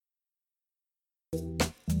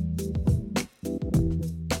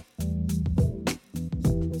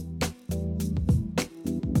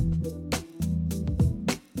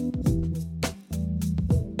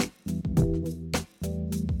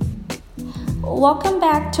Welcome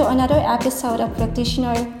back to another episode of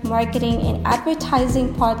Practitioner Marketing and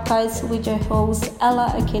Advertising Podcast with your host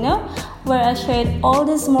Ella Aquino, where I shared all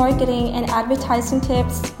these marketing and advertising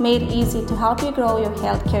tips made easy to help you grow your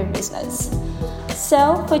healthcare business.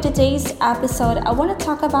 So for today's episode, I want to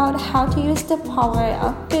talk about how to use the power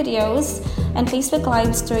of videos and Facebook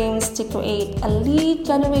live streams to create a lead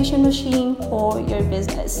generation machine for your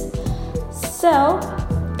business. So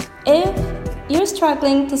if you're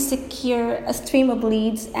struggling to secure a stream of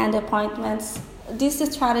leads and appointments, this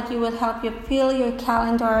strategy will help you fill your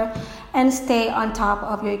calendar and stay on top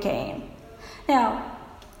of your game. Now,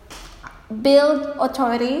 build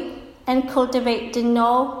authority and cultivate the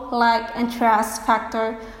know, like, and trust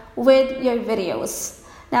factor with your videos.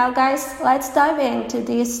 Now, guys, let's dive into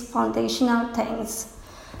these foundational things.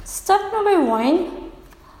 Step number 1,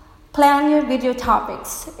 plan your video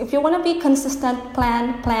topics. If you want to be consistent,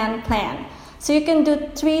 plan. So you can do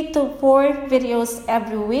 3 to 4 videos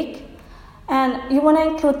every week, and you want to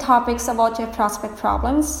include topics about your prospect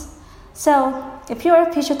problems. So if you're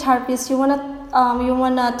a physiotherapist, you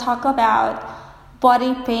wanna talk about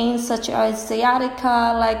body pain such as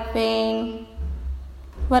sciatica, leg pain.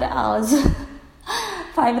 What else?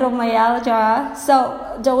 Fibromyalgia.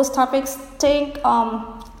 So those topics, think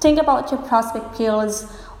about your prospect peers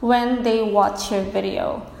when they watch your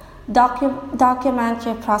video. Document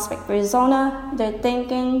your prospect persona, their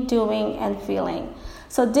thinking, doing, and feeling.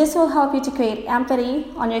 So this will help you to create empathy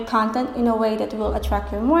on your content in a way that will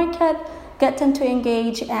attract your market, get them to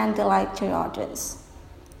engage, and delight your audience.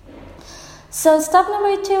 So step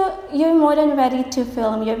number 2, you're more than ready to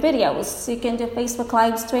film your videos. So you can do Facebook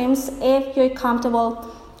live streams if you're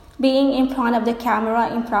comfortable being in front of the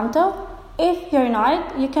camera impromptu. If you're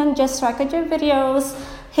not, you can just record your videos,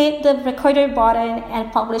 hit the recorder button, and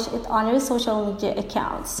publish it on your social media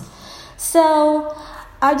accounts. So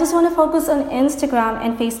I just want to focus on Instagram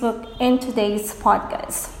and Facebook in today's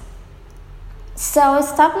podcast. So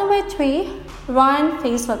step number 3, run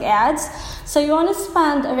Facebook ads. So you want to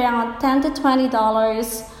spend around $10 to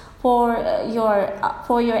 $20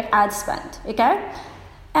 for your ad spend, okay?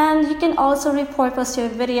 And you can also repurpose your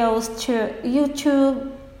videos to YouTube,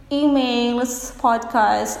 emails,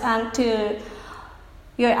 podcasts, and to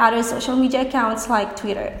your other social media accounts like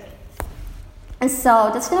Twitter. And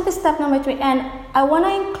so that's going to be step number 3. And I want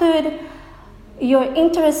to include your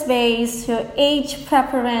interest base, your age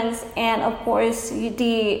preference, and of course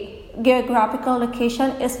the geographical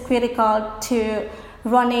location is critical to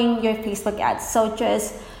running your Facebook ads. So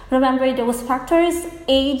just remember those factors: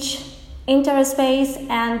 age, interest base,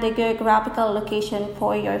 and the geographical location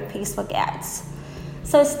for your Facebook ads.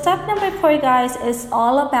 So step number 4, guys, is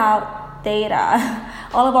all about data,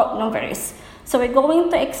 all about numbers. So we're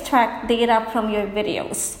going to extract data from your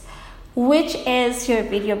videos, which is your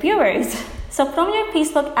video viewers. So from your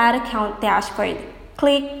Facebook ad account dashboard,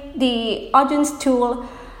 click the audience tool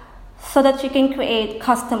so that you can create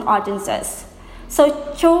custom audiences.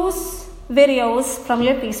 So choose videos from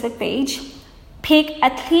your Facebook page. Pick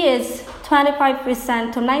at least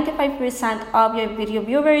 25% to 95% of your video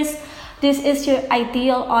viewers. This is your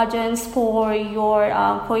ideal audience for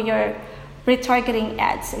your retargeting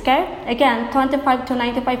ads, okay? Again, 25 to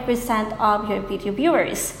 95% of your video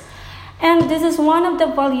viewers. And this is one of the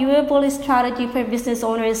valuable strategy for business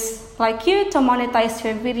owners like you to monetize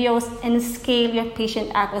your videos and scale your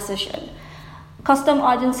patient acquisition. Custom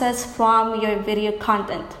audiences from your video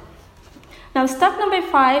content. Now, step number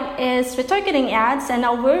 5 is retargeting ads, and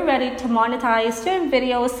now we're ready to monetize your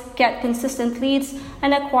videos, get consistent leads,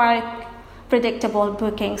 and acquire predictable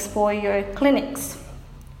bookings for your clinics.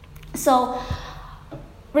 So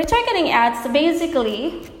retargeting ads,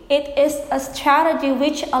 basically, it is a strategy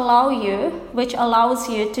which allows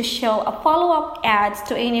you to show a follow-up ads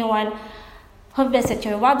to anyone who visits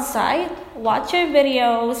your website, watch your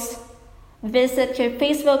videos, visit your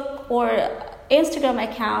Facebook or Instagram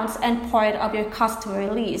accounts, and part of your customer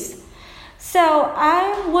list. So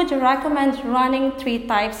I would recommend running 3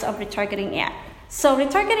 types of retargeting ad. So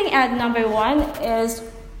retargeting ad number 1 is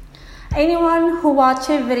anyone who watched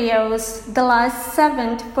your videos the last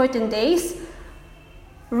 7 to 14 days,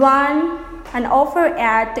 run an offer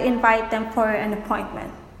ad to invite them for an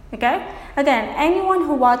appointment. Okay? Again, anyone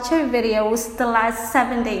who watched your videos the last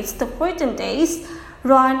 7 days to 14 days,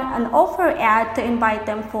 run an offer ad to invite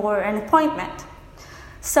them for an appointment.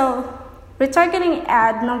 So retargeting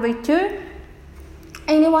ad number 2,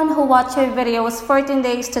 anyone who watched your videos 14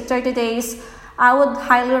 days to 30 days, I would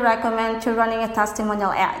highly recommend to running a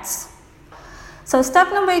testimonial ads. So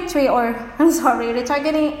step number 3,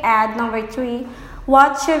 retargeting ad number 3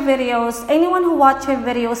 Watch your videos. Anyone who watch your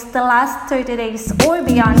videos the last 30 days or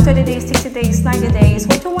beyond, 30 days, 60 days, 90 days,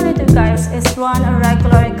 what you want to do, guys, is run a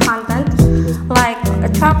regular content like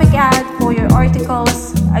a traffic ad for your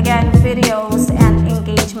articles, again, videos and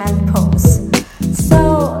engagement posts.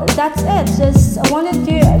 So that's it. Just want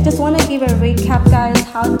to give a recap, guys,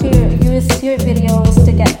 how to use your videos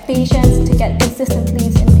to get patients, to get consistent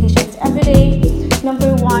leads and patients every day.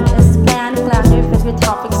 Number 1 is plan your video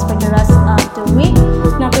topics for the rest of the week.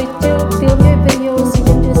 Number 2, film your videos.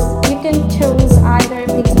 You can choose either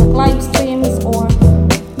Facebook live streams or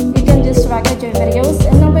you can just record your videos.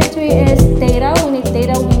 And number 3 is